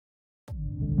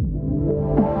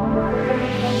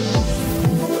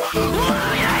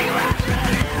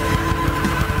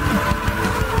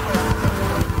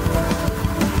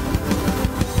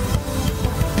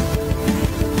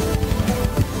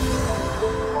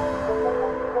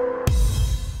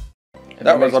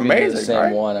That was amazing, the same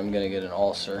right? one, I'm gonna get an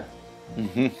ulcer.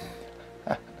 Mm-hmm.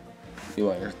 You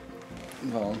want your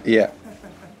phone? Yeah.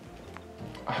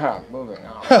 Moving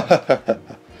on.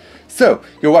 So,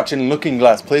 you're watching Looking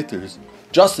Glass playthroughs.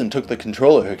 Justin took the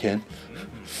controller again.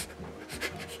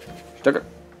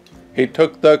 He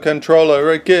took the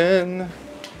controller again.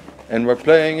 And we're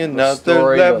playing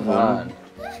another level.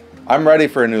 I'm ready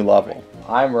for a new level.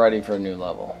 I'm ready for a new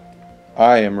level.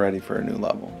 I am ready for a new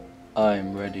level. I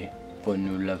am ready for a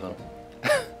new level.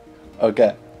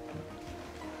 Okay.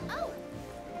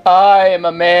 I am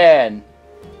a man.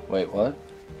 Wait, what?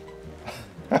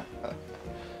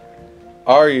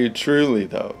 Are you truly,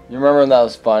 though? You remember when that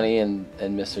was funny in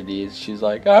Mr. Deeds? She's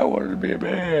like, I wanted to be a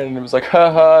man. And it was like,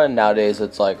 haha. And nowadays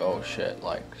it's like, oh shit.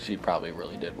 Like, she probably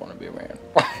really did want to be a man.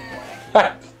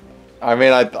 I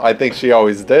mean, I think she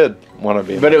always did want to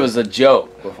be. But it was a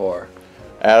joke before.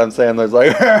 Adam Sandler's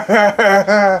like,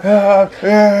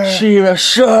 She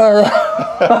sure.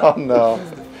 oh no.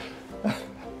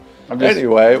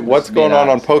 Anyway, what's going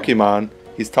on Pokemon?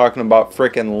 He's talking about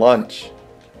frickin' lunch.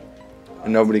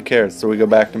 And nobody cares, so we go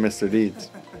back to Mr. Deeds.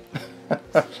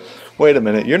 Wait a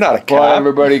minute, you're not a cop. Well,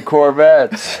 everybody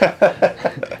Corvettes.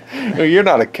 You're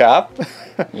not a cop.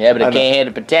 Yeah, but it can't hurt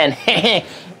to pretend.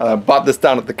 I bought this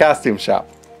down at the costume shop.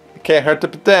 It can't hurt to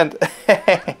pretend.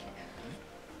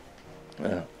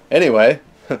 Anyway,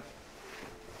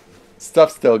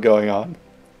 stuff's still going on.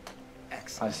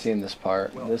 I've seen this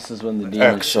part. This is when the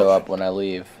demons show up when I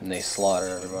leave and they slaughter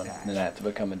everyone. And then I have to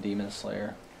become a demon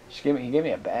slayer. He gave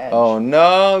me a badge. Oh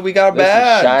no, we got a badge.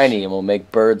 This is shiny and will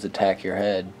make birds attack your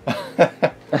head.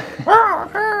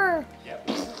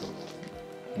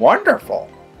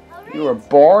 Wonderful. You were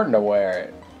born to wear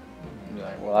it.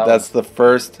 Like, well, that's the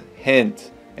first hint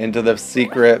into the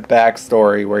secret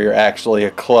backstory where you're actually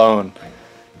a clone.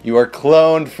 You are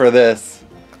cloned for this,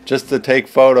 just to take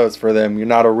photos for them. You're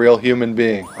not a real human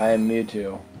being. I am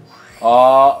Mewtwo.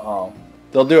 Oh.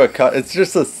 They'll do a cut. It's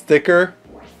just a sticker.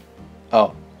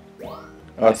 Oh.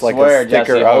 Oh, it's like a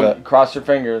sticker Jesse, of it. Cross your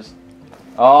fingers.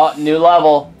 Oh, new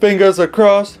level. Fingers are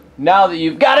crossed. Now that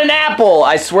you've got an apple,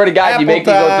 I swear to God, Apple you make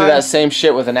time. me go through that same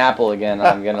shit with an apple again.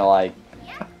 I'm gonna like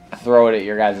throw it at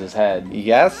your guys' head.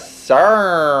 Yes,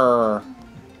 sir.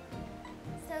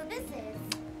 So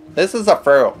this is a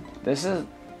fruit. This is.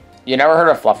 You never heard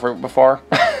of fluff fruit before?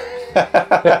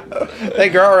 They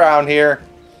grow around here,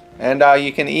 and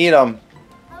you can eat them.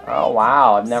 Oh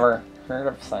wow, I've never heard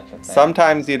of such a thing.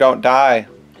 Sometimes you don't die.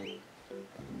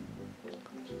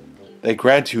 They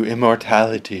grant you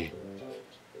immortality.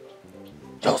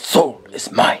 Your soul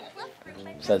is mine,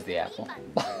 says the apple.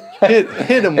 Hit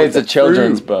him with It's a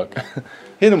children's book.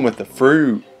 Hit him with the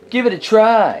fruit. Give it a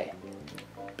try.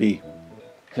 B.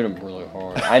 Hit him really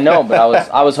hard. I know, but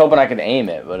I was hoping I could aim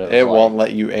it, but it won't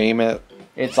let you aim it.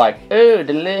 It's like, ooh,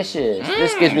 delicious.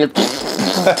 This gives me.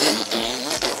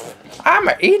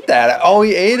 I'ma eat that. Oh,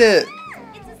 he ate it.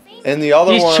 And the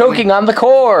other one. He's choking on the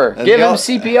core. Give him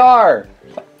CPR.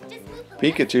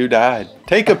 Pikachu died.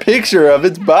 Take a picture of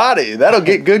its body. That'll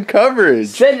get good coverage.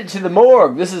 Send it to the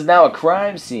morgue. This is now a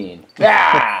crime scene.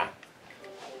 Ah!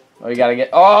 Oh, you gotta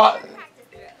get. Oh!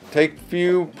 Take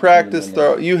few practice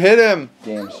throw. You hit him.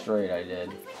 Damn straight I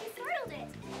did.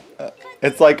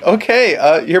 It's like,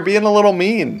 okay, you're being a little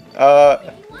mean.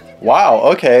 Wow,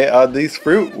 okay, these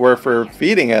fruit were for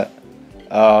feeding it.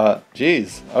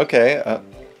 Geez, okay.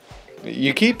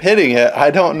 You keep hitting it.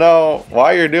 I don't know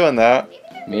why you're doing that.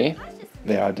 Me?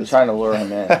 Yeah, I'm trying to lure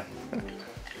him in.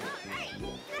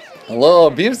 A little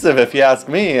abusive, if you ask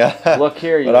me. Look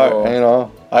here, you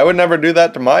know, I would never do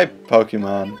that to my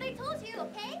Pokemon.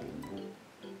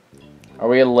 Are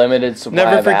we a limited supply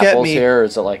Never of forget apples me. here, or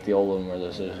is it like the old one where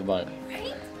there's a bunch?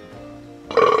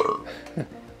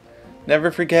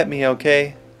 Never forget me,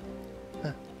 okay?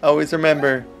 Always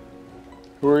remember.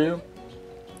 Who are you?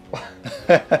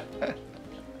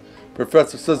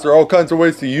 Professor says there are all kinds of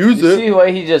ways to use You it. see the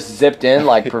way he just zipped in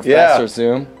like Professor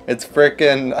Zoom? It's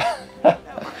frickin'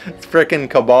 it's frickin'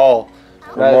 Cabal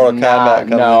from That is Mortal Kombat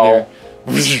coming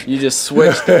in here. You just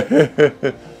switched it.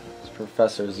 It's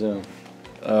Professor Zoom.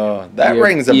 Oh, that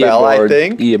rings a bell, I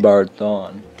think. Eobard.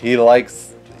 He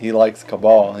likes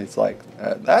Cabal. He's like,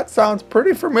 that sounds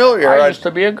pretty familiar. I used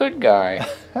to be a good guy.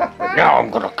 Now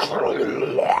I'm gonna kill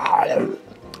you.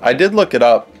 I did look it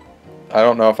up. I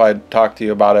don't know if I talked to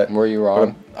you about it. Were you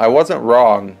wrong? I wasn't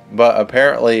wrong, but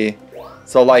apparently,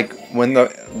 so like when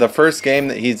the first game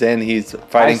that he's in, he's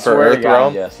fighting for Earth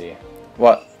Realm. Jesse.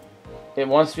 What? It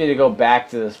wants me to go back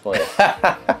to this place.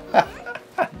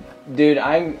 Dude,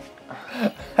 I'm...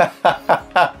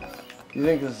 You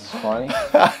think this is funny?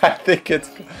 I think it's.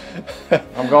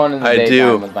 I'm going in the I daytime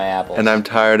do, with my apples. and I'm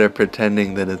tired of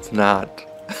pretending that it's not.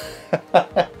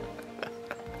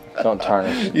 Don't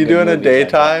tarnish. You good doing a movies like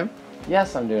daytime? that.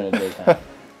 Yes, I'm doing a daytime.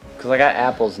 Because I got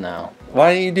apples now.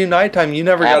 Why don't you do nighttime? You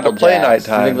never got Apple to play Jacks.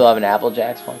 You nighttime. think they'll have an Apple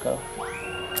Jacks Funko?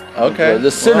 Okay. The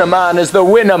Cinnamon is the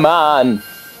Winnaman.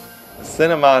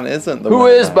 Cinnamon isn't the Who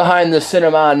one. is behind the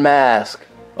Cinnamon mask?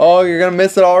 Oh, you're gonna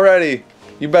miss it already.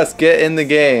 You best get in the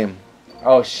game.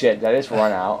 Oh shit, did I just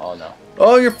run out? Oh no.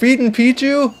 Oh, you're feeding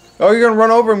Pichu? Oh, you're gonna run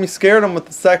over him. You scared him with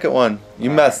the second one. You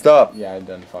messed up. Yeah, I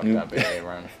done fucked up. Big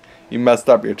run. You messed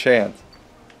up your chance.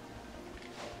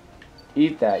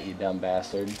 Eat that, you dumb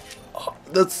bastard.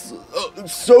 That's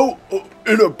so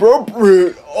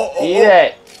inappropriate. Eat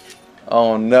it.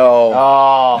 Oh no.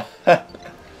 Oh.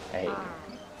 Hey.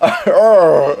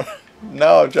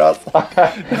 No, Jocelyn.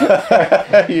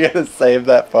 You gotta save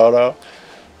that photo.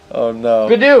 Oh no.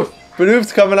 Bidoof.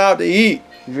 Bidoof's coming out to eat.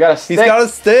 He's got a stick. He's got a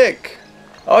stick.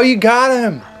 Oh, you got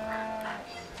him.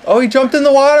 Oh, he jumped in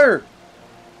the water.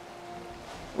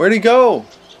 Where'd he go?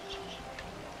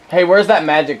 Hey, where's that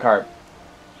magic carp?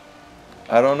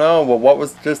 I don't know, but what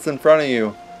was just in front of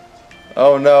you?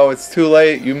 Oh no, it's too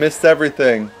late. You missed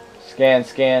everything. Scan,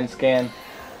 scan, scan.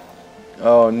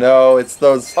 Oh no, it's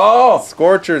those Oh!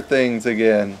 scorcher things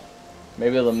again.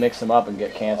 Maybe they'll mix them up and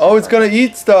get cancer. Oh, it's gonna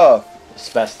eat stuff.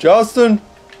 Asbestos. Justin,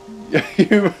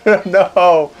 you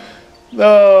no,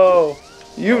 no.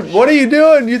 What are you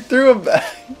doing? You threw him back.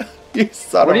 You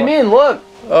son What do of you a- mean? Look!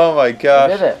 Oh my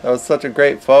gosh, did it. that was such a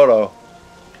great photo.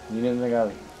 You didn't think I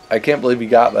was... I can't believe you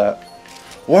got that.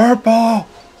 Warple!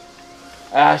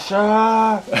 Asher!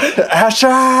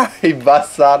 Asher! He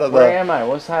busts out of Where am I?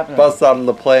 What's happening? busts out of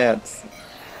the plants.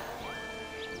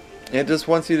 It just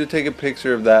wants you to take a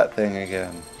picture of that thing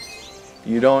again.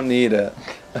 You don't need it.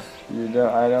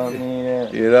 I don't need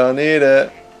it. You don't need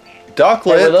it.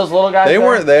 Ducklets. Hey, were those little guys They there?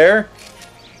 weren't there.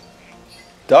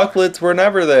 Ducklets were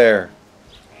never there.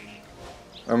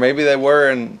 Or maybe they were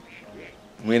and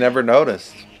we never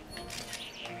noticed.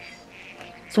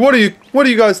 So what do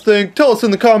you guys think? Tell us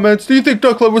in the comments. Do you think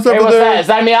Ducklet was Hey, ever what's there? that? Is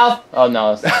that Meowth? Oh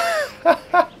no,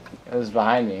 it was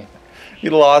behind me. He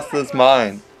lost his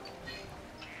mind.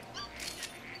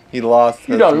 He lost his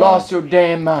You done mind. lost your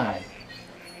damn mind.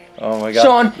 Oh my god.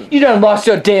 Sean, you done lost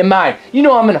your damn mind. You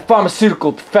know I'm in a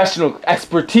pharmaceutical professional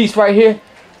expertise right here.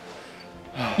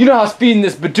 You know how I was feeding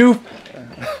this Bidoof?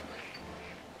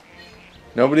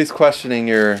 Nobody's questioning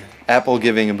your apple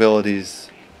giving abilities.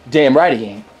 Damn right he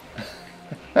ain't.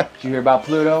 Did you hear about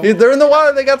Pluto? They're in the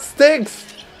water, they got sticks.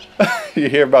 You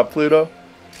hear about Pluto?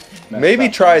 Maybe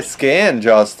try a scan,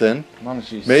 Justin. Why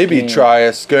don't you Maybe scan? try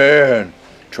a scan.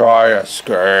 Try a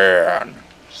scan.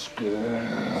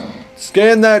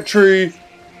 Scan that tree.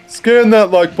 Scan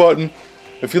that like button.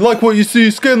 If you like what you see,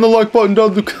 scan the like button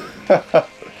down the...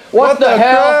 What the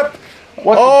hell? crap?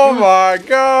 What the Oh my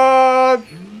god.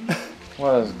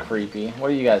 What is creepy?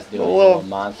 What are you guys doing, Little- little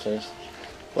monsters?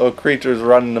 Little creatures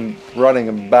running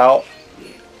about.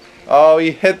 Oh,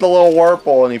 he hit the little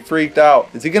Wurple and he freaked out.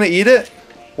 Is he gonna eat it?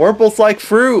 Wurple's like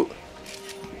fruit.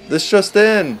 This just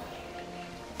in.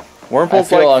 I Wurple's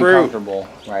feel like fruit. uncomfortable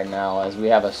right now as we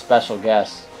have a special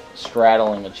guest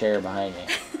straddling a chair behind me.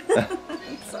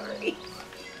 I'm sorry.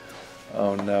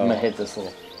 Oh I'm gonna no. hit this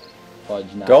little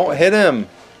fudge now. Don't hit him.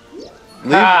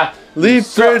 Ah,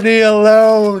 Leave Brittany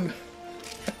alone.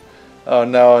 Oh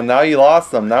no, now you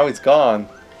lost him. Now he's gone.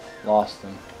 Lost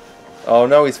him. Oh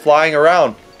no, he's flying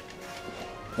around.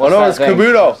 What's no, that it's thing?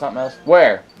 Kabuto. Something else?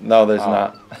 Where? No, there's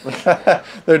Oh. not.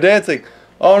 They're dancing.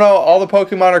 Oh no, all the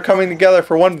Pokemon are coming together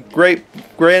for one great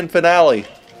grand finale.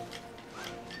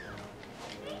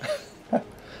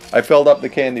 I filled up the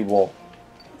candy bowl.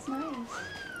 It's nice.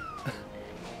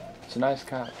 It's a nice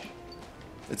couch.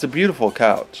 It's a beautiful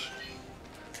couch.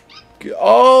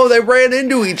 Oh, they ran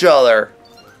into each other.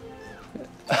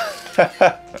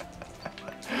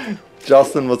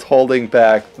 Justin was holding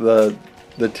back the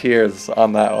tears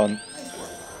on that one.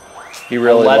 He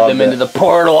really Led loved them it. into the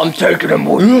portal. I'm taking them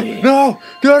with me. No!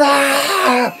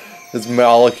 Ah! His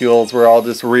molecules were all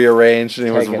just rearranged and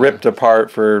he was Taking- ripped apart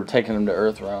for Taking them to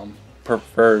Earth Realm.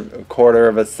 a quarter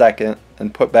of a second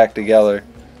and put back together.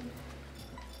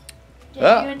 Did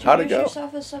Ah, you how'd it introduce go?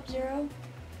 yourself as Sub-Zero?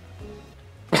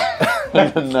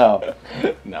 No.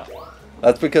 No.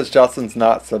 That's because Justin's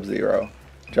not Sub-Zero.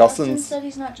 Justin Justin's said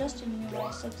he's not Justin, you're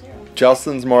like Sub-Zero.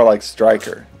 Justin's more like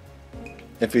Stryker.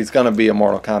 If he's gonna be a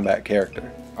Mortal Kombat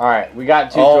character. Alright, we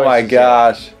got two Oh choices my here.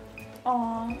 gosh.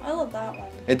 Aw, I love that one.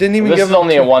 It didn't even This give is him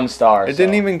only two, a 1 star. It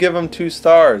didn't even give him 2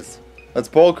 stars. That's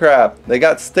bullcrap. They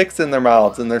got sticks in their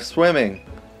mouths and they're swimming.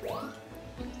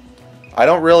 I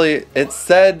don't really. It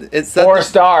said.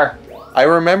 4-star. I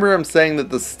remember him saying that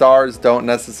the stars don't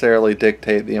necessarily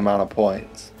dictate the amount of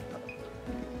points.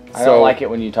 I don't like it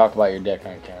when you talk about your dick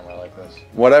on camera like this.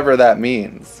 Whatever that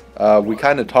means. We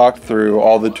kind of talked through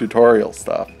all the tutorial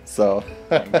stuff, so.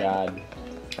 Thank God.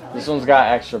 This one's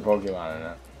got extra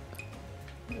Pokemon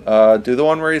in it. Do the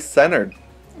one where he's centered.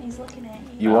 He's looking at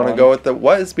you. You want to go with the...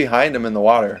 What is behind him in the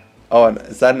water? Oh, and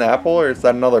is that an apple or is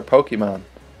that another Pokemon?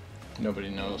 Nobody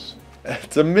knows.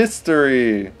 It's a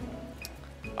mystery.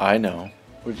 I know.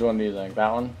 Which one do you think?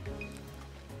 That one?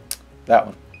 That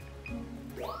one.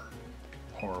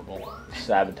 Horrible.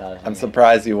 Sabotaging. I'm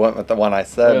surprised you went with the one I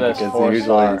said Look at this because 4-star.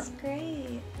 usually... That's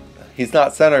great. He's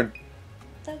not centered.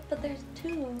 But there's 2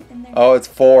 in there. Oh, it's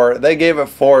 4. They gave it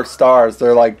 4 stars.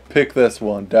 They're like, pick this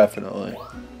one, definitely.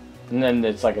 And then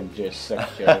it's like a just sick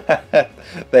joke.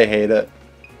 They hate it.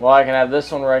 Well, I can have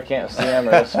this one where I can't see him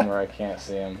or this one where I can't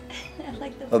see him. I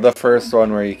like The first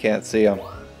one where you can't see him.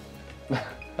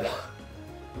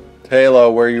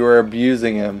 Halo, where you were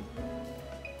abusing him.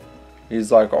 He's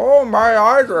like, oh, my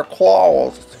eyes are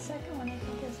closed. The second one I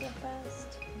think is the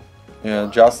best. Yeah,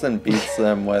 Justin beats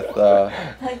them with, Like,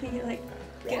 you like,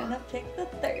 gonna pick the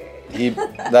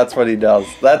 3rd. that's what he does.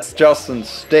 That's Justin's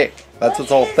stick. That's his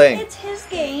whole thing. It's his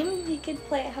game. He can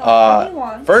play it however he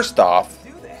wants. First off,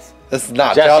 this is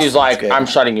not Jesse's Justin's like, game. I'm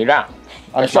shutting you down.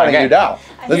 I'm shutting you down.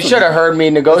 You should have heard me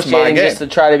negotiating game. just to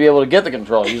try to be able to get the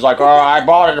controller. He's like, oh, I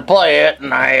bought it to play it, and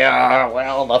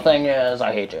well, the thing is,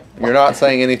 I hate you. You're not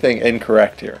saying anything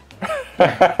incorrect here.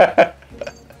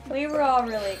 We were all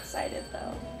really excited,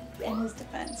 though, in his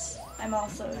defense. I'm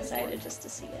also excited just to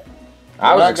see it.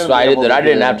 I We're was not gonna be excited able that to I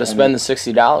didn't hear have to spend the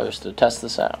 $60 to test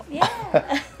this out. Yeah.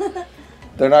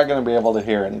 They're not going to be able to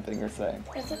hear anything you're saying.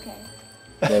 It's okay.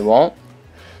 They won't?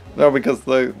 No, because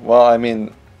I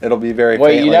mean, it'll be very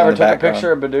Wait, faintly you never in the took background. a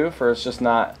picture of Bidoof, or it's just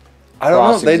not I don't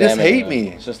know. They just cross-examining hate it? me.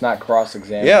 It's just not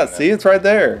cross-examining Yeah, it. see, it's right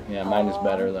there. Yeah, mine is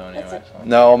better, though, That's anyway. So.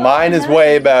 No, mine is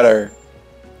way better.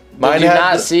 Mine you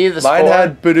not see the Mine score?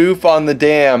 had Bidoof on the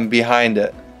dam behind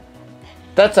it.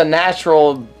 That's a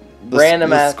natural,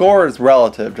 random The ass... score is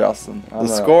relative, Justin. I'm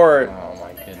The a- score... Oh,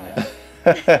 my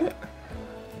goodness.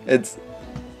 It's...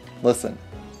 Listen.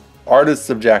 Art is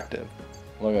subjective.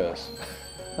 Look at this.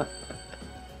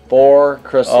 4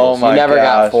 crystals. Oh my you never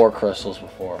got gosh. 4 crystals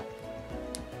before.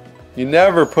 You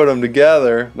never put them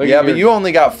together. Look Yeah, at but you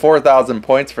only got 4,000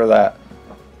 points for that.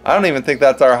 I don't even think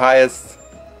that's our highest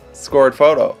scored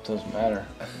photo. Doesn't matter.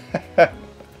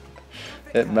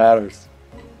 It matters.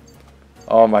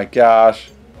 Oh my gosh.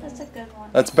 That's a good one.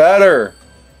 That's better.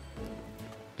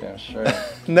 Damn straight.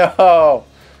 No.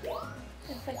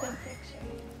 It's a good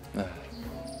picture.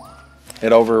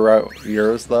 It overwrote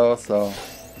yours though, so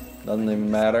doesn't even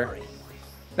matter.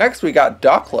 Next we got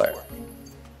Duckler.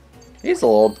 He's a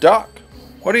little duck.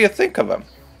 What do you think of him?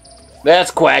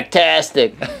 That's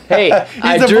quacktastic. Hey,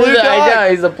 I a drew blue the. duck. I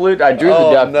know he's a blue. I drew Oh,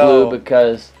 the duck no. blue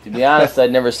because, to be honest,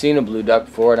 I'd never seen a blue duck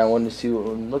before, and I wanted to see what it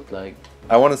would look like.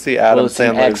 I want to see Adam Well, it's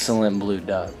an Sandler's. excellent blue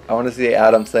duck. I want to see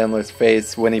Adam Sandler's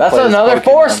face when he That's plays another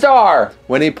Pokemon. 4-star.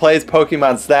 When he plays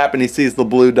Pokemon Snap and he sees the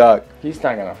blue duck. He's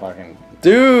not gonna fucking.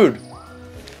 Dude,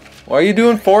 why are you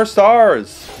doing 4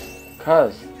 stars?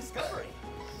 Cause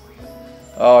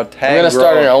Oh, I'm Tang. gonna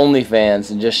start an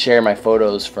OnlyFans and just share my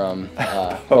photos from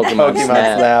Pokemon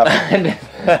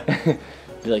Snap.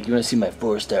 Be like, you want to see my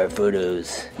 4-star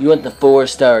photos? You want the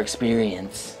 4-star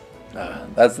experience?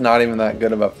 That's not even that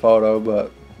good of a photo,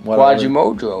 but whatever.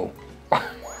 Quadrimojo.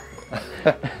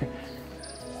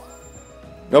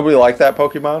 Nobody liked that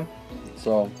Pokemon,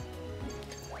 so.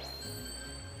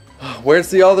 Where's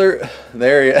the other?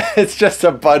 There he is. It's just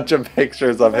a bunch of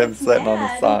pictures of him sitting on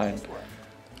the sign.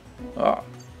 Oh,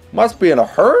 must be in a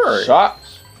hurry.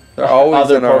 Shots. They're always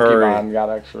Other in a Pokemon hurry. got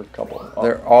extra couple. Oh.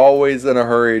 They're always in a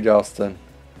hurry, Justin.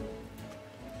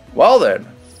 Well then,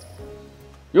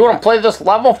 You want to play this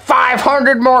level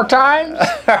 500 more times?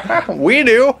 we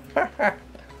do.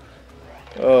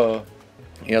 Oh,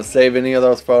 you know, save any of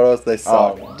those photos? They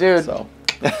suck. Oh, dude. So.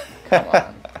 Come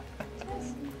on.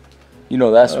 You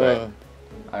know that's right.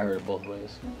 I heard it both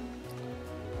ways.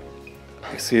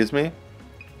 Excuse me?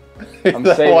 I'm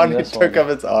The saving one who this took one. up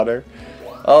its otter.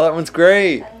 Oh, that one's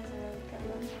great. That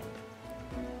is a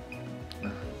really good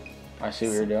one. I see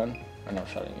what you're doing. I know,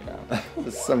 shutting you down.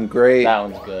 This is some great, That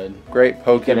one's good. great You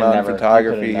could've Pokemon never-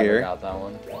 photography you could've never here. got that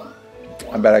one.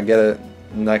 I bet I get it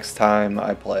next time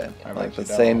I play it. I bet Like the you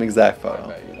don't. same exact I photo.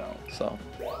 bet you don't. So,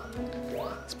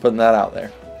 just putting that out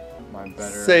there. My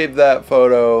better. Save that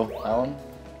photo. That one?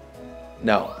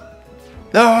 No.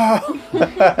 No!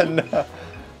 No.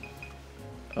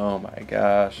 Oh my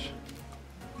gosh.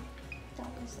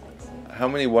 Don't dislike it. How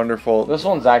many wonderful... This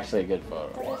one's actually a good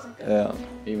photo. Yeah.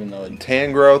 Even though...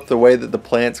 Tan growth, the way that the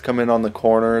plants come in on the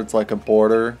corner, it's like a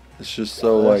border. It's just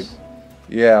so like...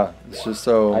 Yeah, it's just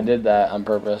so... I did that on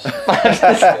purpose.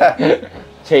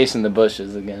 Chasing the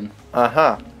bushes again.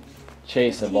 Uh-huh.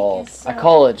 Chase evolved. So I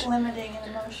call it... limiting and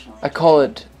emotionally. I call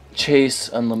it Chase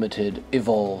Unlimited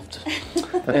Evolved.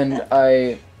 And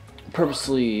I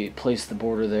purposely placed the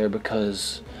border there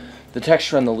because the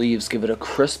texture on the leaves give it a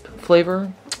crisp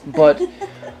flavor, but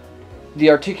the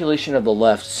articulation of the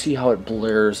left, see how it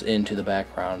blurs into the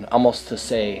background, almost to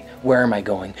say, where am I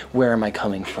going? Where am I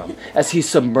coming from? As he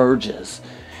submerges.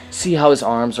 See how his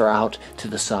arms are out to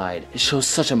the side. It shows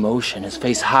such emotion. His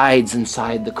face hides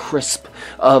inside the crisp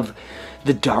of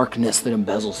the darkness that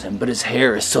embezzles him, but his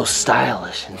hair is so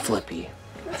stylish and flippy.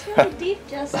 That's really deep,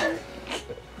 Justin.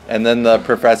 And then the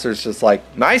professor's just like,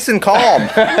 nice and calm.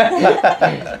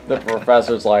 The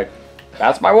professor's like,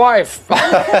 that's my wife.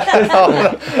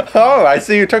 Oh, I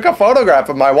see you took a photograph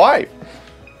of my wife.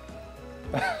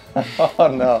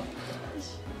 Oh, no.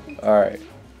 All right.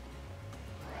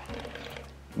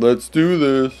 Let's do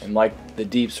this. And like the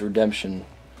Deep's redemption,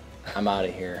 I'm out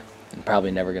of here. And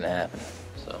probably never gonna happen.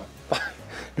 So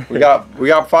We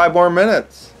got 5 more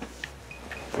minutes.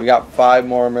 We got 5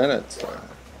 more minutes.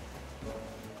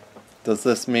 Does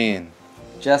this mean?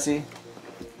 Jesse,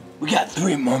 we got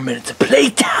 3 more minutes of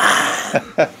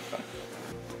playtime.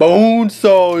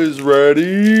 Bonesaw is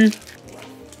ready.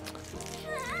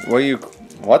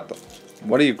 What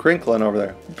are you crinkling over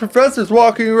there? The professor's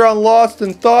walking around lost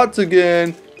in thoughts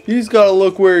again. He's got to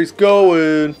look where he's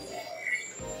going.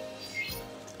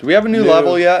 Do we have a new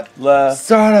level yet?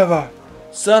 Son of a.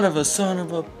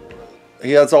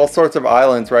 He has all sorts of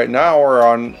islands. Right now we're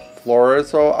on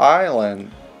Floriso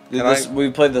Island.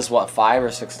 We played this, what, 5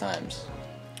 or 6 times?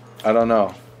 I don't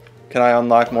know. Can I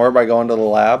unlock more by going to the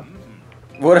lab?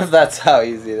 What if that's how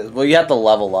easy it is? Well, you have to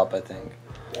level up, I think.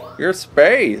 Your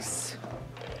space.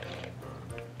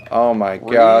 Oh my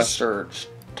gosh. Research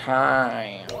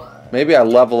time. Maybe I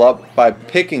level up by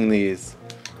picking these.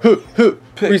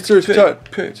 Research time.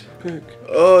 Pick.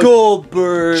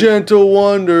 Goldberg. Gentle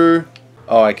Wonder.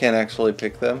 Oh, I can't actually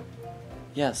pick them?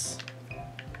 Yes.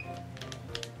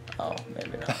 Oh,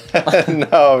 maybe not.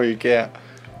 No, you can't.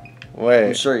 Wait.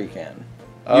 I'm sure you can.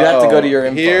 You have to go to your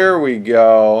info. Here we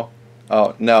go.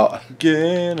 Oh, no.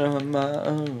 Get on my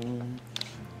own.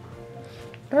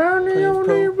 Down the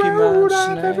only road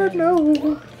I've ever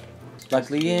known. Like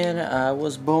Leanna, I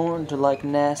was born to like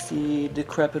nasty,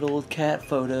 decrepit old cat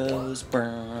photos. With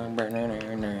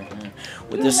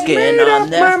the skin on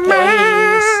their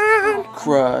face,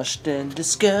 crushed and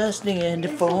disgusting and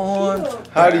deformed.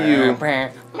 How do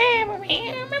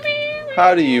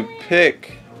you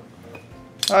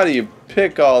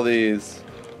pick all these?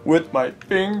 With my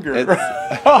finger.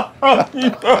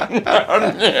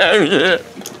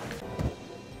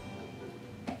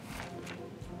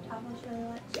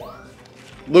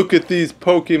 Look at these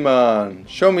Pokemon.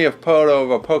 Show me a photo of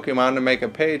a Pokemon to make a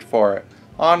page for it.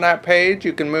 On that page,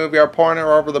 you can move your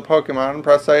pointer over the Pokemon and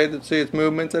press A to see its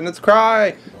movements and its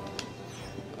cry.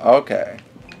 Okay.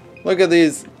 Look at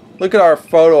these. Look at our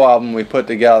photo album we put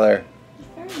together.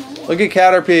 Look at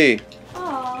Caterpie.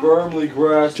 Firmly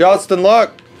grasped. Justin,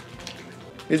 look.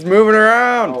 He's moving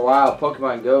around. Oh wow,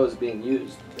 Pokemon Go is being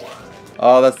used.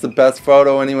 Oh, that's the best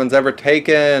photo anyone's ever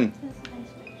taken.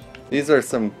 These are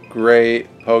some great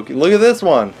Pokemon. Look at this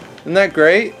one. Isn't that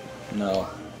great? No.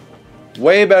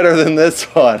 Way better than this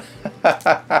one.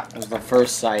 It was the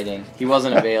first sighting. He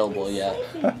wasn't available yet.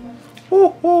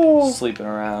 Sleeping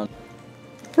around.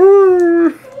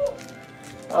 Oh,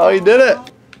 he did it.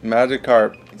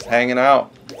 Magikarp is hanging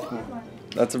out.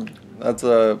 That's a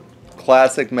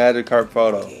classic Magikarp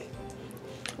photo.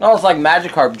 No, it's like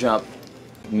Magikarp jump.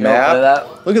 Map?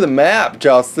 That? Look at the map,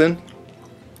 Justin.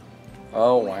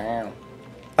 Oh, wow.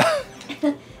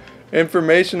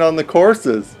 Information on the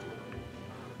courses.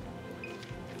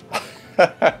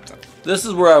 This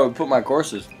is where I would put my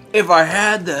courses. If I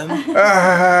had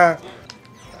them.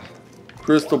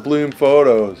 Crystal Bloom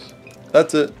photos.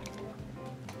 That's it.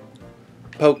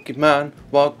 Pokemon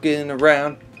walking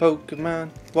around.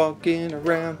 Pokemon walking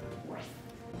around.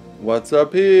 What's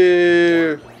up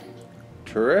here?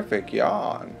 Terrific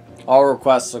yawn. All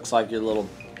requests looks like your little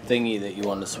thingy that you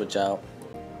wanted to switch out.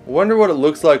 I wonder what it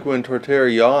looks like when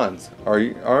Torterra yawns.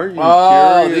 Aren't you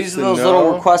Oh, curious these are to those know?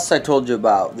 little requests I told you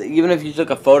about. Even if you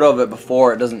took a photo of it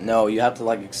before, it doesn't know. You have to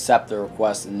like accept the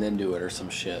request and then do it or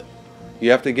some shit. You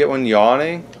have to get one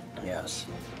yawning? Yes.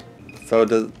 So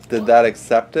did that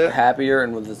accept it? Happier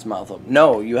and with its mouth open.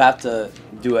 No, you have to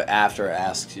do it after it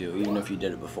asks you, even if you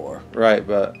did it before. Right,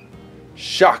 but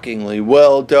Shockingly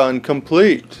well done,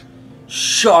 complete.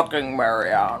 Shocking,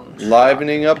 Marianne.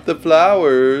 Livening up the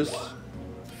flowers.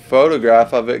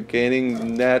 Photograph of it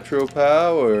gaining natural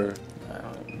power. I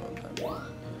don't even know what that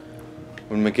means.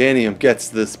 When Meganium gets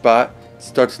to the spot, it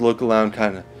starts to look around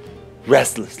kind of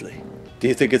restlessly. Do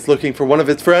you think it's looking for one of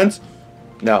its friends?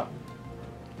 No.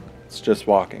 It's just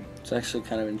walking. It's actually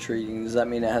kind of intriguing. Does that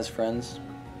mean it has friends?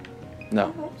 I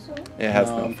No. hope so. It has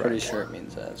no, I'm pretty friends. sure it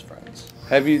means it has friends.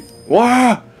 Have you...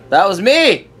 Wow! That was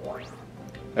me!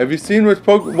 Have you seen which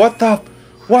Pokemon... What the...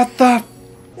 Got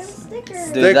a sticker.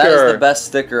 Dude, that is Sticker. the best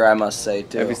sticker, I must say,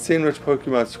 too. Have you seen which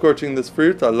Pokemon scorching this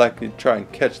fruit? I'd like you to try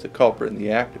and catch the culprit in the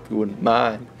act if you wouldn't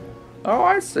mind. Oh,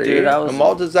 I see. Dude, I was-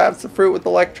 Amal just zaps the fruit with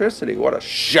electricity. What a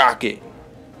shocking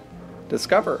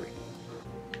discovery.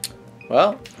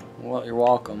 Well... Well, you're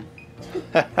welcome.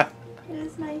 It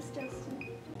is nice, Justin.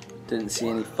 Didn't see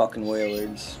any fucking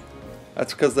whalers.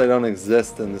 That's because they don't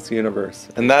exist in this universe.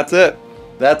 And that's it.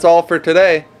 That's all for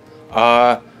today.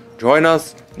 Join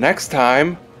us next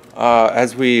time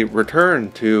as we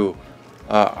return to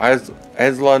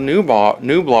Isla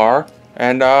Nublar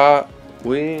and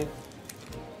we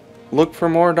look for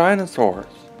more dinosaurs.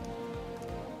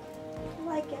 I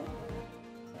like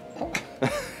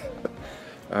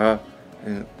it.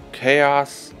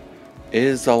 Chaos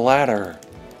is a ladder.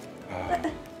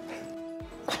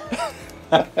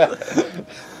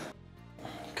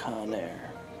 Con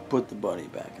Air. Put the bunny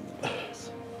back in the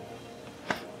box.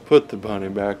 Put the bunny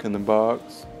back in the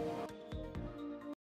box.